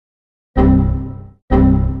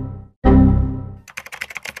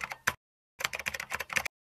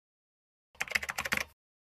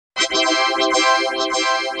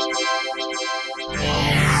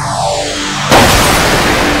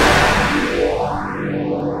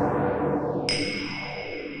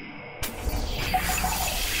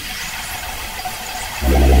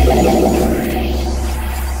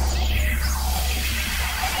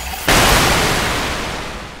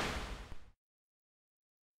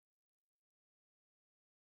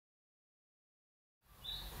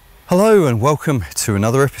Hello and welcome to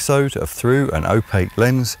another episode of Through an Opaque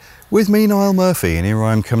Lens with me, Niall Murphy, and here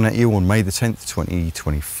I am coming at you on May the 10th,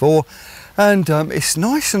 2024. And it's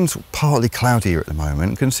nice and partly cloudy here at the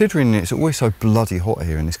moment, considering it's always so bloody hot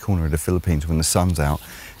here in this corner of the Philippines when the sun's out.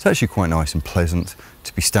 It's actually quite nice and pleasant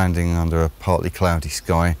to be standing under a partly cloudy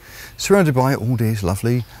sky, surrounded by all these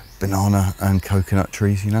lovely banana and coconut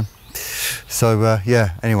trees, you know. So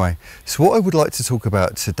yeah, anyway, so what I would like to talk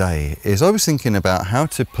about today is I was thinking about how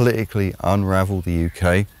to politically unravel the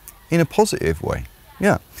UK in a positive way.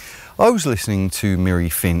 Yeah, I was listening to Miri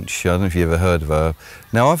Finch. I don't know if you ever heard of her.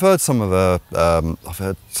 Now I've heard some of her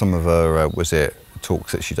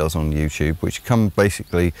talks that she does on YouTube, which come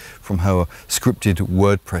basically from her scripted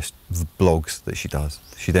WordPress blogs that she does.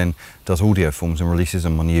 She then does audio forms and releases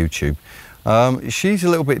them on YouTube. She's a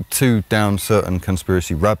little bit too down certain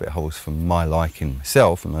conspiracy rabbit holes for my liking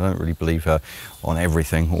myself, and I don't really believe her on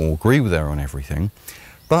everything or agree with her on everything.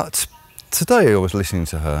 But today I was listening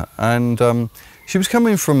to her, and she was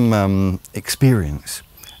coming from experience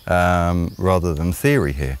rather than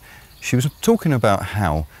theory here. She was talking about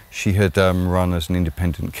how she had run as an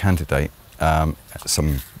independent candidate at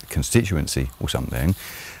some constituency or something,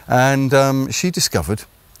 and she discovered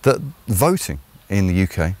that voting in the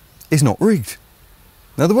UK is not rigged.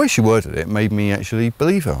 Now the way she worded it made me actually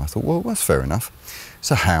believe her. I thought, well, that's fair enough.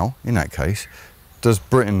 So how, in that case, does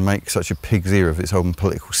Britain make such a pig's ear of its own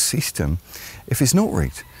political system if it's not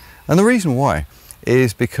rigged? And the reason why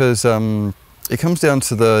is because it comes down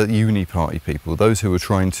to the uni party people, those who are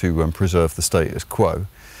trying to preserve the status quo.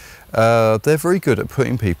 They're very good at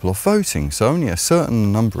putting people off voting, so only a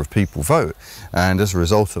certain number of people vote, and as a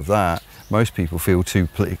result of that most people feel too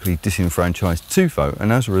politically disenfranchised to vote,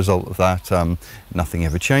 and as a result of that nothing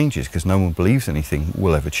ever changes because no one believes anything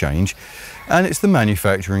will ever change. And it's the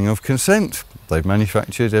manufacturing of consent. They've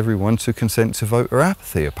manufactured everyone to consent to voter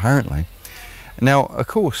apathy, apparently. Now of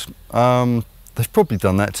course they've probably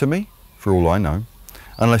done that to me, for all I know.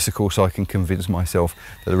 Unless, of course, I can convince myself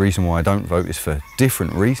that the reason why I don't vote is for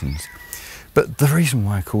different reasons. But the reason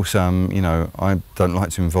why, of course, you know, I don't like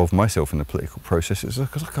to involve myself in the political process is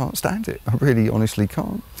because I can't stand it. I really, honestly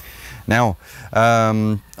can't. Now,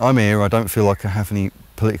 I'm here. I don't feel like I have any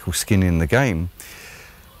political skin in the game.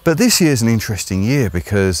 But this year's an interesting year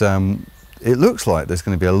because it looks like there's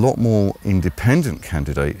going to be a lot more independent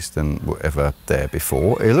candidates than were ever there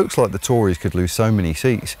before. It looks like the Tories could lose so many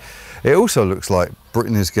seats. It also looks like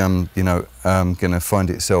Britain is going to find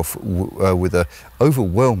itself with an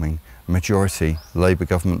overwhelming majority Labour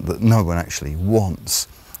government that no one actually wants,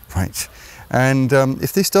 right? And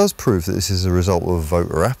if this does prove that this is a result of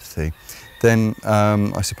voter apathy, then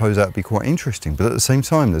I suppose that would be quite interesting. But at the same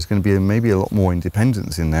time, there's going to be maybe a lot more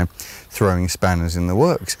independents in there throwing spanners in the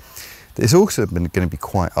works. It's also going to be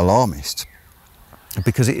quite alarmist,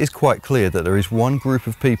 because it is quite clear that there is one group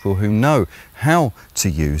of people who know how to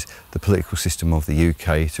use the political system of the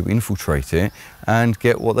UK to infiltrate it and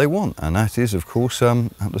get what they want, and that is, of course, how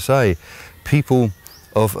to say, people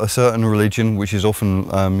of a certain religion, which is often,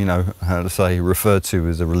 you know, how to say, referred to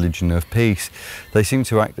as a religion of peace. They seem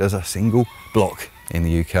to act as a single block in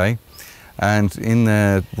the UK, and in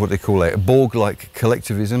their, what they call it, Borg-like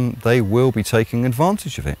collectivism, they will be taking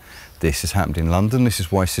advantage of it. This has happened in London. This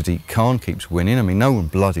is why Sadiq Khan keeps winning. I mean, no one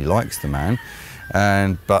bloody likes the man,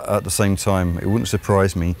 but at the same time, it wouldn't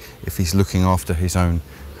surprise me if he's looking after his own,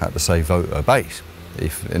 how to say, voter base,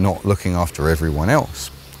 if they're not looking after everyone else,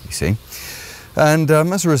 you see. And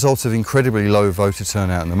as a result of incredibly low voter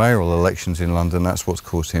turnout in the mayoral elections in London, that's what's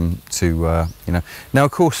caused him to, you know. Now,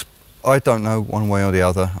 of course, I don't know one way or the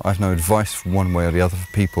other. I have no advice one way or the other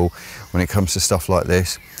for people when it comes to stuff like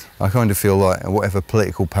this. I kind of feel like whatever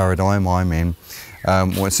political paradigm I'm in,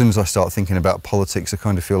 well, as soon as I start thinking about politics, I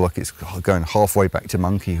kind of feel like it's going halfway back to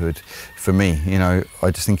monkeyhood for me. You know,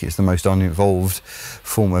 I just think it's the most uninvolved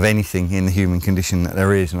form of anything in the human condition that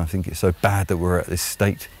there is, and I think it's so bad that we're at this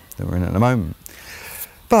state that we're in at the moment.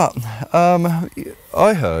 But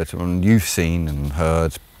I heard, and you've seen and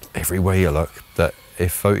heard everywhere you look, that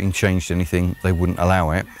if voting changed anything, they wouldn't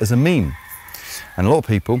allow it as a meme. And a lot of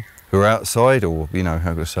people who are outside, or, you know,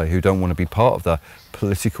 how to say, who don't want to be part of the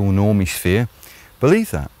political normie sphere,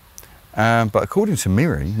 believe that. But according to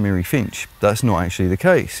Miri Finch, that's not actually the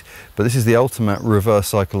case. But this is the ultimate reverse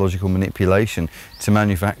psychological manipulation to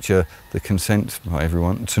manufacture the consent by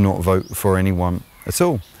everyone to not vote for anyone at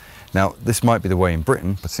all. Now, this might be the way in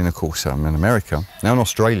Britain, but in, of course, in America. Now, in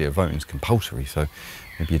Australia, voting is compulsory, so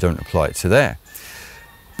maybe you don't apply it to there.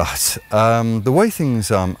 But the way things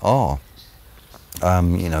are,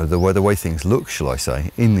 you know, the way things look, shall I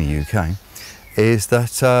say, in the UK, is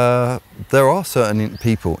that there are certain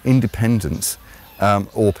people, independents,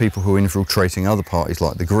 or people who are infiltrating other parties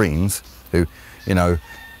like the Greens, who, you know,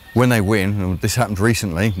 when they win, and this happened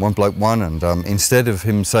recently, one bloke won, and instead of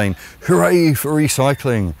him saying, hooray for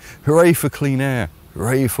recycling, hooray for clean air,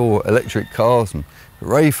 hooray for electric cars, and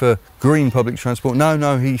hooray for green public transport,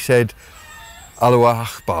 no, he said, Allahu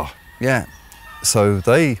Akbar. Yeah, so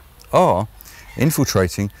they are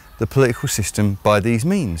infiltrating the political system by these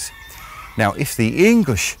means. Now, if the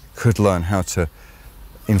English could learn how to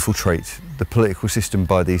infiltrate the political system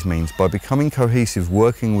by these means, by becoming cohesive,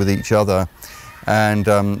 working with each other, and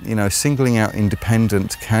you know, singling out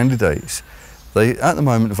independent candidates, they at the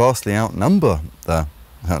moment vastly outnumber the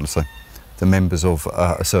members of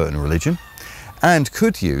a certain religion, and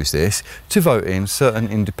could use this to vote in certain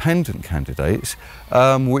independent candidates,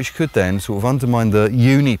 which could then sort of undermine the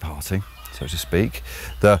uni party, so to speak,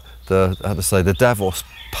 the Davos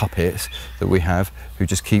puppets that we have, who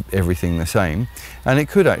just keep everything the same, and it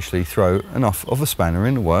could actually throw enough of a spanner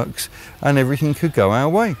in the works, and everything could go our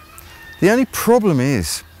way. The only problem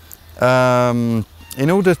is, in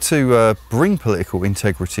order to bring political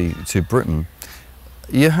integrity to Britain,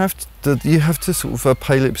 you have to sort of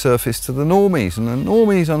pay lip service to the normies, and the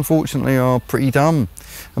normies unfortunately are pretty dumb,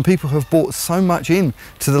 and people have bought so much in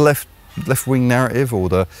to the left-wing narrative, or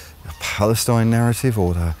the Palestine narrative,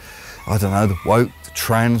 or the, I don't know, the woke, the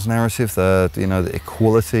trans narrative, the, you know, the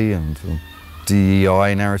equality and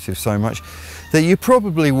DEI narrative so much, that you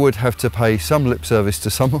probably would have to pay some lip service to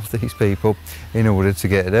some of these people in order to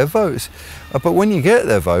get their votes. But when you get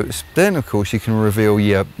their votes, then of course you can reveal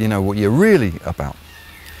you know, what you're really about.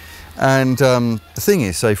 And the thing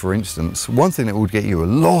is, say for instance, one thing that would get you a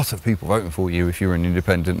lot of people voting for you if you're an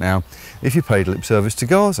independent now, if you paid lip service to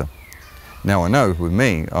Gaza. Now I know with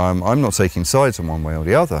me, I'm not taking sides on one way or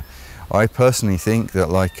the other. I personally think that,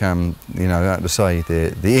 like, you know, I have to say,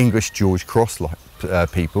 the English George Cross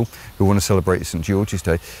people who want to celebrate St George's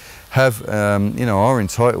Day have, you know, are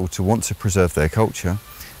entitled to want to preserve their culture.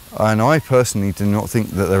 And I personally do not think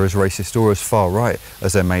that they're as racist or as far right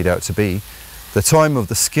as they're made out to be. The time of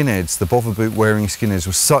the skinheads, the bother boot wearing skinheads,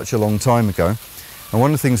 was such a long time ago. And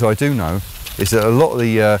one of the things I do know is that a lot of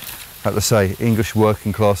the, how to say, English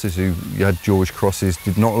working classes who had George Crosses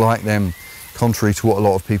did not like them, contrary to what a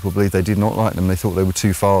lot of people believe. They did not like them. They thought they were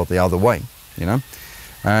too far the other way, you know.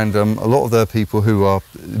 And a lot of the people who are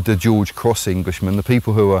the George Cross Englishmen, the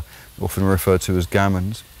people who are often referred to as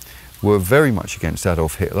gammons, were very much against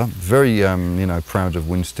Adolf Hitler, very, you know, proud of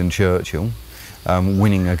Winston Churchill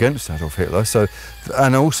winning against Adolf Hitler, so,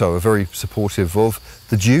 and also are very supportive of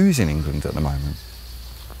the Jews in England at the moment.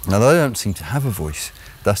 Now, they don't seem to have a voice.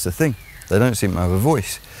 That's the thing. They don't seem to have a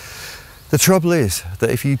voice. The trouble is that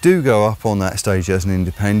if you do go up on that stage as an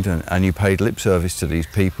independent and you paid lip service to these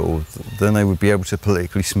people, then they would be able to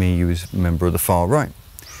politically smear you as a member of the far right.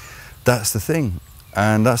 That's the thing,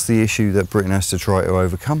 and that's the issue that Britain has to try to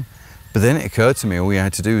overcome. But then it occurred to me, all you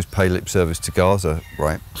had to do was pay lip service to Gaza,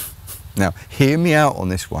 right? Now, hear me out on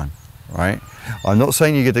this one, right? I'm not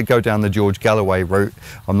saying you're going to go down the George Galloway route.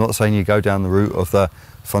 I'm not saying you go down the route of the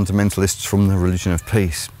fundamentalists from the religion of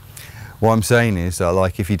peace. What I'm saying is that,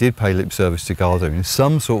 like, if you did pay lip service to Gaza in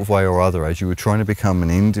some sort of way or other as you were trying to become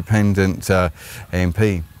an independent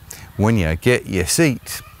MP, when you get your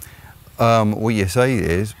seat, what you say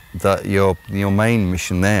is that your main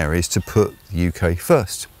mission there is to put the UK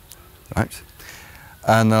first, right?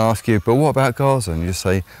 And they'll ask you, but what about Gaza? And you just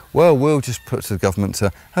say, well, we'll just put to the government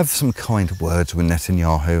to have some kind words with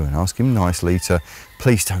Netanyahu and ask him nicely to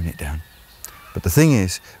please tone it down. But the thing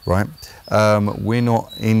is, right, we're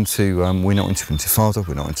not into intifada,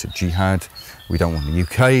 we're not into jihad. We don't want the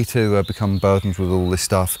UK to become burdened with all this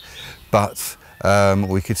stuff. But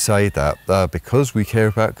we could say that because we care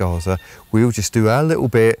about Gaza, we'll just do our little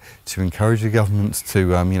bit to encourage the governments to,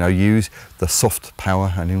 you know, use the soft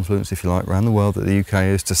power and influence, if you like, around the world that the UK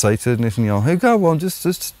is, to say to Netanyahu, go on,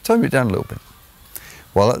 just tone it down a little bit.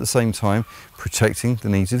 While at the same time protecting the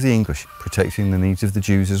needs of the English, protecting the needs of the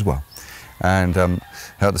Jews as well. And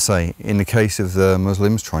how to say, in the case of the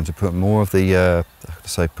Muslims, trying to put more of the,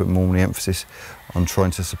 put more of the emphasis on trying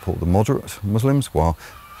to support the moderate Muslims, while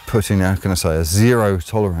putting, how can I say, a zero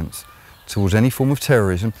tolerance towards any form of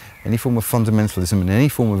terrorism, any form of fundamentalism, and any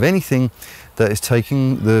form of anything that is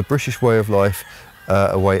taking the British way of life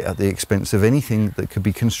away at the expense of anything that could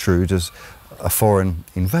be construed as a foreign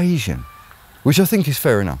invasion, which I think is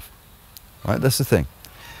fair enough. Right, that's the thing.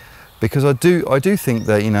 Because I do think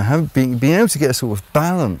that, you know, being able to get a sort of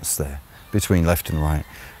balance there between left and right,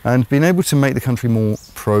 and being able to make the country more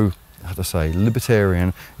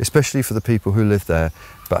libertarian, especially for the people who live there,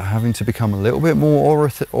 but having to become a little bit more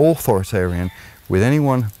authoritarian with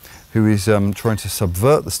anyone who is trying to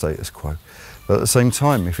subvert the status quo. But at the same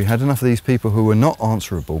time, if we had enough of these people who were not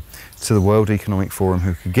answerable to the World Economic Forum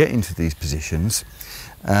who could get into these positions,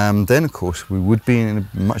 then of course we would be in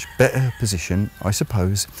a much better position, I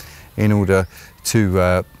suppose, in order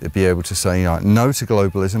to be able to say no to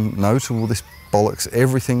globalism, no to all this bollocks,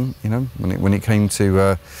 everything, you know, when it came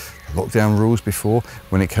to lockdown rules before,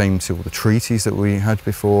 when it came to all the treaties that we had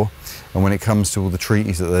before, and when it comes to all the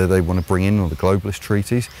treaties that they want to bring in, all the globalist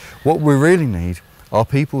treaties. What we really need are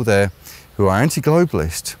people there who are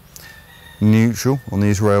anti-globalist, neutral on the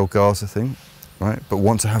Israel-Gaza thing, right, but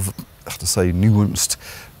want to have, I have to say, nuanced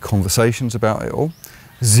conversations about it all.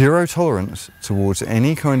 Zero tolerance towards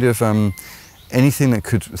any kind of anything that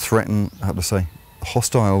could threaten, I have to say, a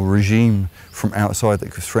hostile regime from outside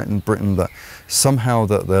that could threaten Britain, that somehow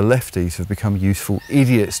that the lefties have become useful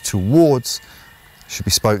idiots towards, should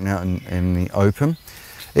be spoken out in the open.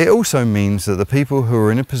 It also means that the people who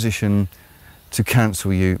are in a position to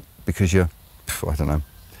cancel you because you, I don't know,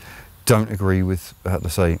 don't agree with, I have to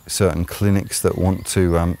say, certain clinics that want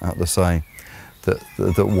to, I have to say,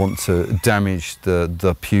 that want to damage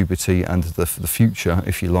the puberty and the future,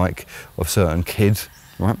 if you like, of certain kids,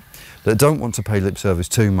 right? That don't want to pay lip service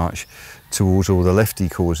too much towards all the lefty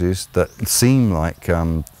causes that seem like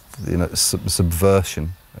you know,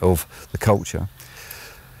 subversion of the culture.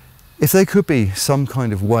 If there could be some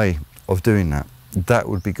kind of way of doing that, that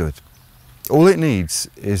would be good. All it needs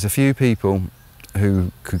is a few people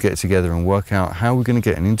who could get together and work out how we're going to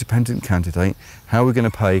get an independent candidate, how we're going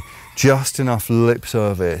to pay just enough lip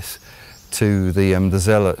service to the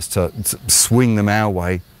zealots to swing them our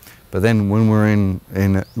way. But then when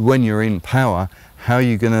when you're in power, how are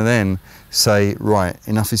you going to then say, right,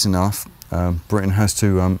 enough is enough? Britain has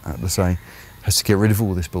to get rid of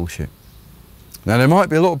all this bullshit. Now there might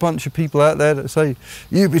be a bunch of people out there that say,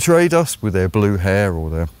 you betrayed us, with their blue hair or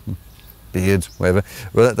their beards, whatever.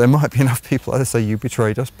 Well, there might be enough people that say you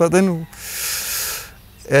betrayed us, but then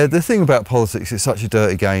the thing about politics, it's such a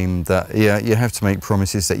dirty game that you have to make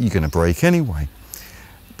promises that you're going to break anyway.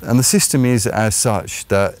 And the system is as such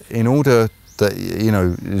that in order that, you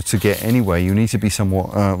know, to get anywhere, you need to be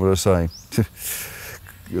somewhat,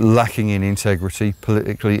 lacking in integrity,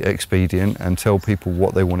 politically expedient, and tell people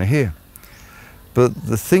what they want to hear. But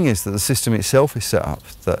the thing is that the system itself is set up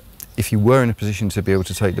that if you were in a position to be able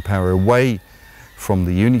to take the power away from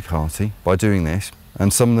the uni party by doing this,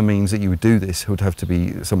 and some of the means that you would do this would have to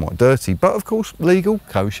be somewhat dirty, but of course legal,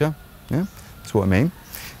 kosher, yeah, that's what I mean.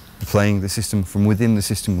 Playing the system, from within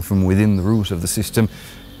the rules of the system.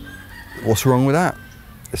 What's wrong with that?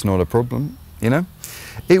 It's not a problem, you know.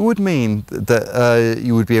 It would mean that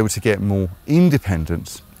you would be able to get more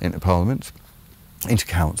independence into Parliament, into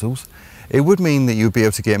councils. It would mean that you would be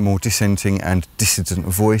able to get more dissenting and dissident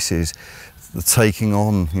voices, taking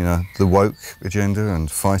on, you know, the woke agenda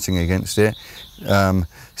and fighting against it,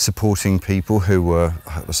 supporting people who were,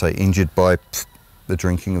 I would say, injured by the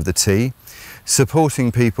drinking of the tea,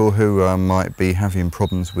 supporting people who might be having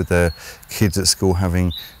problems with their kids at school,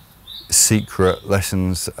 having secret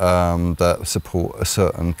lessons that support a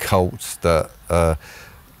certain cult that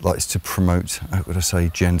likes to promote, how would I say,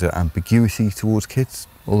 gender ambiguity towards kids,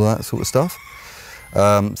 all that sort of stuff.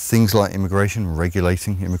 Things like immigration,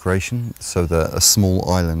 regulating immigration, so that a small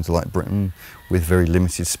island like Britain with very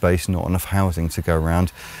limited space, not enough housing to go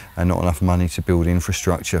around and not enough money to build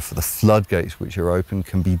infrastructure for the floodgates which are open,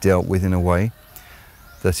 can be dealt with in a way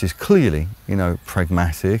that is clearly, you know,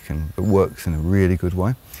 pragmatic and it works in a really good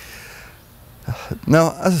way.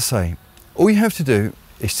 Now, as I say, all you have to do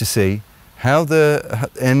is to see how the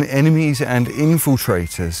enemies and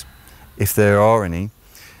infiltrators, if there are any,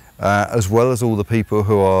 as well as all the people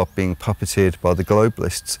who are being puppeted by the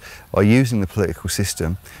globalists, are using the political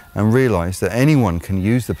system, and realise that anyone can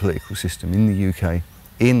use the political system in the UK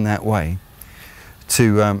in that way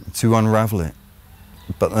to unravel it.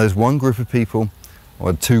 But there's one group of people,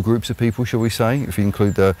 or two groups of people, shall we say, if you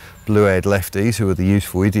include the blue-haired lefties, who are the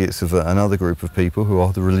useful idiots of another group of people who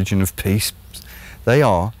are the religion of peace. They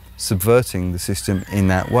are subverting the system in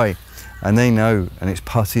that way, and they know, and it's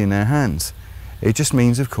putty in their hands. It just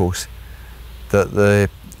means, of course, that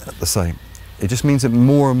it just means that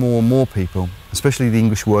more and more people, especially the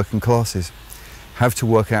English working classes, have to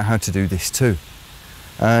work out how to do this too.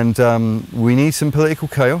 And we need some political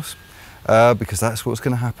chaos, because that's what's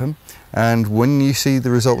going to happen. And when you see the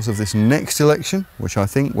results of this next election, which I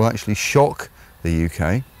think will actually shock the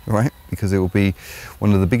UK, right, because it will be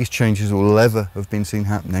one of the biggest changes that will ever have been seen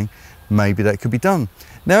happening, maybe that could be done.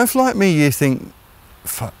 Now, if like me you think,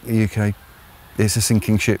 fuck the UK, it's a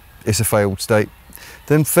sinking ship, it's a failed state,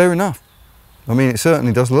 then fair enough. I mean, it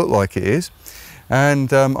certainly does look like it is.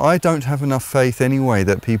 And I don't have enough faith anyway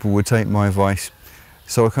that people would take my advice.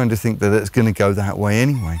 So I kind of think that it's going to go that way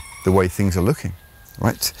anyway, the way things are looking,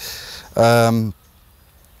 right?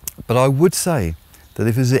 But I would say that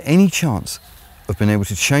if there's any chance of being able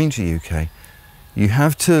to change the UK, you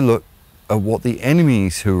have to look at what the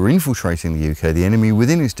enemies who are infiltrating the UK, the enemy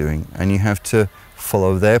within, is doing, and you have to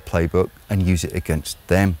follow their playbook and use it against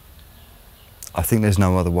them. I think there's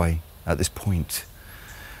no other way at this point,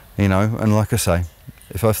 you know. And like I say,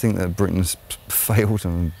 if I think that Britain's failed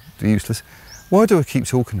and useless, why do I keep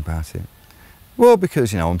talking about it? Well,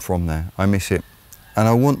 because, you know, I'm from there, I miss it, and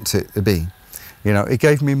I want it to be. You know, it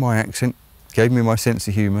gave me my accent, gave me my sense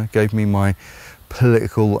of humour, gave me my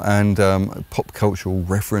political and pop cultural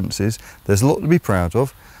references. There's a lot to be proud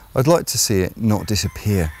of. I'd like to see it not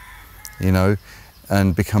disappear, you know,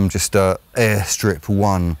 and become just a airstrip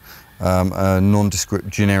one, a nondescript,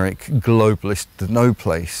 generic, globalist, no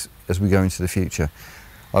place as we go into the future.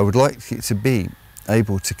 I would like it to be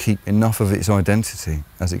able to keep enough of its identity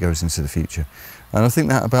as it goes into the future. And I think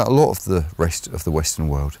that about a lot of the rest of the Western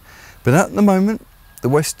world. But at the moment, the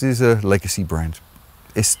West is a legacy brand.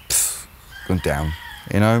 It's gone down,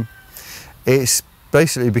 you know. It's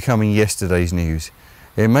basically becoming yesterday's news.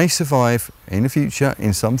 It may survive in the future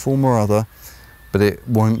in some form or other, but it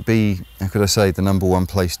won't be, how could I say, the #1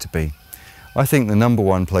 place to be. I think the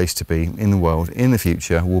 #1 place to be in the world in the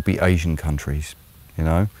future will be Asian countries, you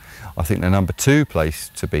know. I think the #2 place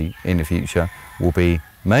to be in the future will be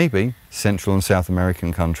maybe Central and South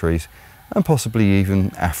American countries, and possibly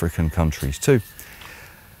even African countries too.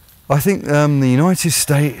 I think the United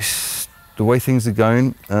States, the way things are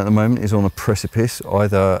going at the moment, is on a precipice.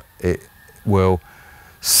 Either it will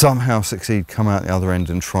somehow succeed, come out the other end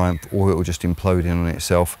and triumph, or it will just implode in on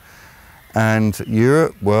itself. And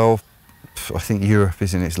Europe, well, I think Europe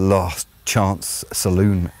is in its last chance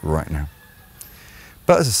saloon right now.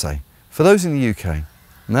 But as I say, for those in the UK,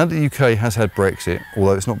 now that the UK has had Brexit,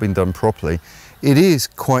 although it's not been done properly, it is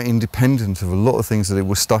quite independent of a lot of things that it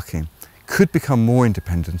was stuck in, could become more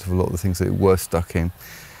independent of a lot of the things that it was stuck in,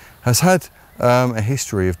 has had a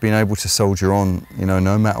history of being able to soldier on, you know,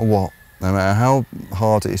 no matter what, no matter how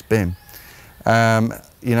hard it's been.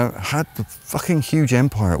 You know, had a fucking huge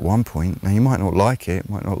empire at one point. Now you might not like it,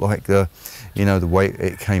 might not like the, you know, the way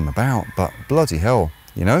it came about, but bloody hell,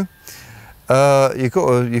 you know. You've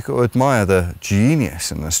got to admire the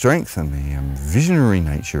genius and the strength and the visionary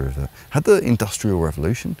nature of it. Had the Industrial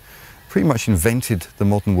Revolution, pretty much invented the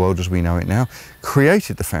modern world as we know it now,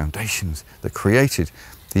 created the foundations that created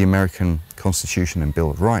the American Constitution and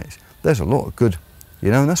Bill of Rights. There's a lot of good,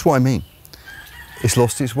 you know, and that's what I mean. It's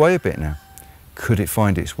lost its way a bit now. Could it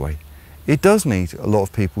find its way? It does need a lot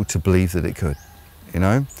of people to believe that it could, you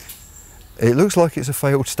know. It looks like it's a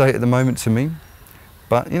failed state at the moment to me.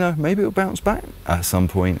 But, you know, maybe it'll bounce back at some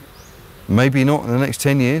point. Maybe not in the next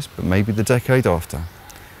 10 years, but maybe the decade after.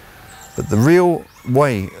 But the real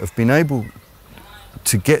way of being able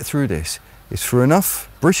to get through this is for enough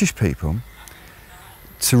British people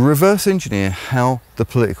to reverse engineer how the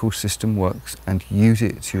political system works and use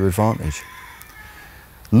it to your advantage.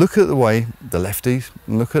 Look at the way the lefties,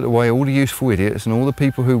 and look at the way all the useful idiots and all the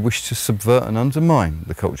people who wish to subvert and undermine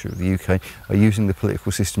the culture of the UK are using the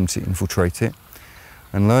political system to infiltrate it,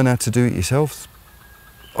 and learn how to do it yourselves.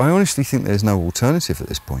 I honestly think there's no alternative at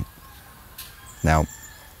this point. Now,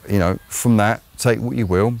 you know, from that, take what you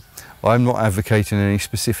will. I'm not advocating any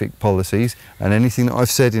specific policies, and anything that I've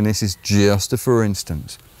said in this is just a for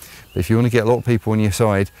instance. But if you want to get a lot of people on your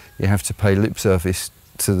side, you have to pay lip service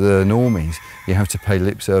to the normies. You have to pay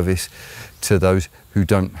lip service to those who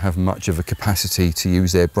don't have much of a capacity to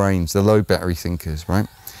use their brains, the low battery thinkers, right?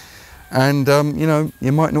 And, you know,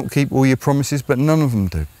 you might not keep all your promises, but none of them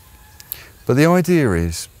do. But the idea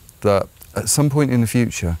is that at some point in the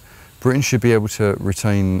future, Britain should be able to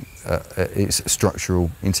retain its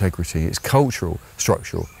structural integrity, its cultural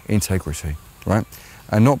structural integrity, right?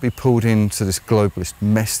 And not be pulled into this globalist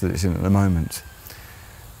mess that it's in at the moment.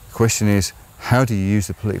 The question is, how do you use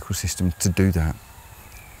the political system to do that?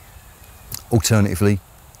 Alternatively,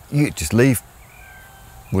 you just leave,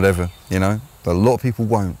 whatever, you know, but a lot of people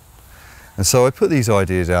won't. And so I put these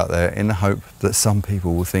ideas out there in the hope that some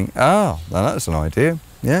people will think, ah, now that's an idea,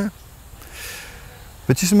 yeah.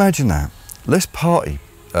 But just imagine that. Less party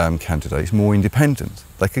candidates, more independent.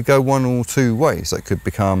 They could go one or two ways. They could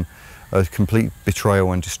become a complete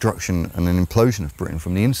betrayal and destruction and an implosion of Britain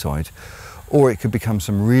from the inside, or it could become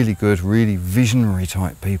some really good, really visionary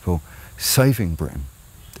type people saving Britain.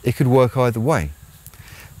 It could work either way.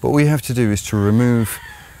 But all you have to do is to remove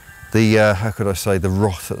the, how could I say, the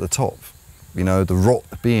rot at the top. you know, the rot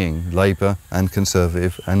being Labour and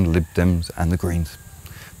Conservative and Lib Dems and the Greens.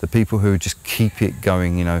 The people who just keep it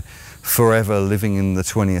going, you know, forever living in the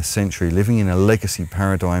 20th century, living in a legacy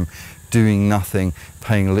paradigm, doing nothing,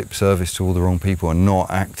 paying lip service to all the wrong people and not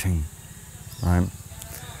acting, right?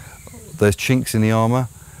 There's chinks in the armour,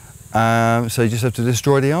 so you just have to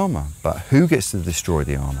destroy the armour. But who gets to destroy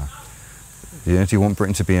the armour? You know, do you want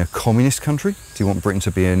Britain to be a communist country? Do you want Britain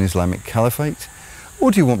to be an Islamic caliphate?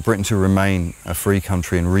 Or do you want Britain to remain a free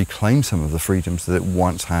country and reclaim some of the freedoms that it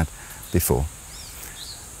once had before?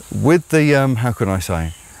 With the, how can I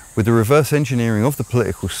say, with the reverse engineering of the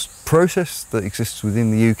political process that exists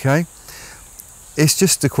within the UK, it's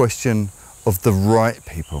just a question of the right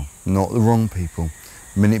people, not the wrong people,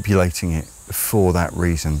 manipulating it for that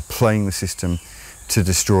reason, playing the system to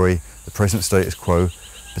destroy the present status quo.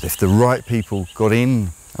 But if the right people got in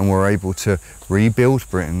and were able to rebuild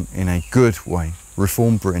Britain in a good way,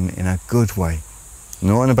 reform Britain in a good way,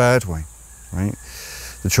 not in a bad way, right?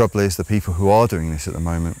 The trouble is the people who are doing this at the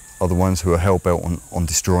moment are the ones who are hell-bent on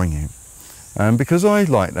destroying it. And because I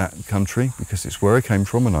like that country, because it's where I came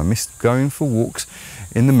from, and I miss going for walks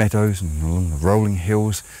in the meadows and along the rolling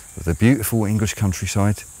hills of the beautiful English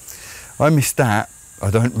countryside, I miss that.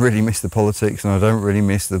 I don't really miss the politics, and I don't really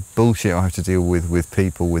miss the bullshit I have to deal with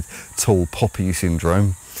people with tall poppy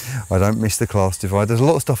syndrome. I don't miss the class divide. There's a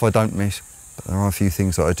lot of stuff I don't miss, but there are a few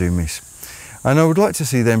things that I do miss. And I would like to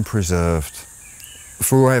see them preserved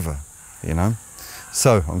forever, you know.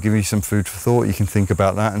 So I'm giving you some food for thought. You can think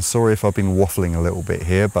about that. And sorry if I've been waffling a little bit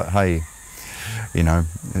here, but hey, you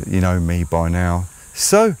know me by now.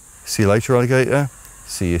 So see you later, alligator.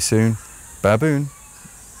 See you soon, baboon.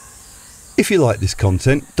 If you like this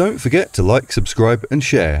content, don't forget to like, subscribe and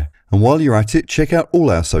share. And while you're at it, check out all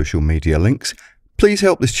our social media links. Please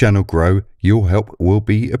help this channel grow. Your help will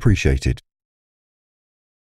be appreciated.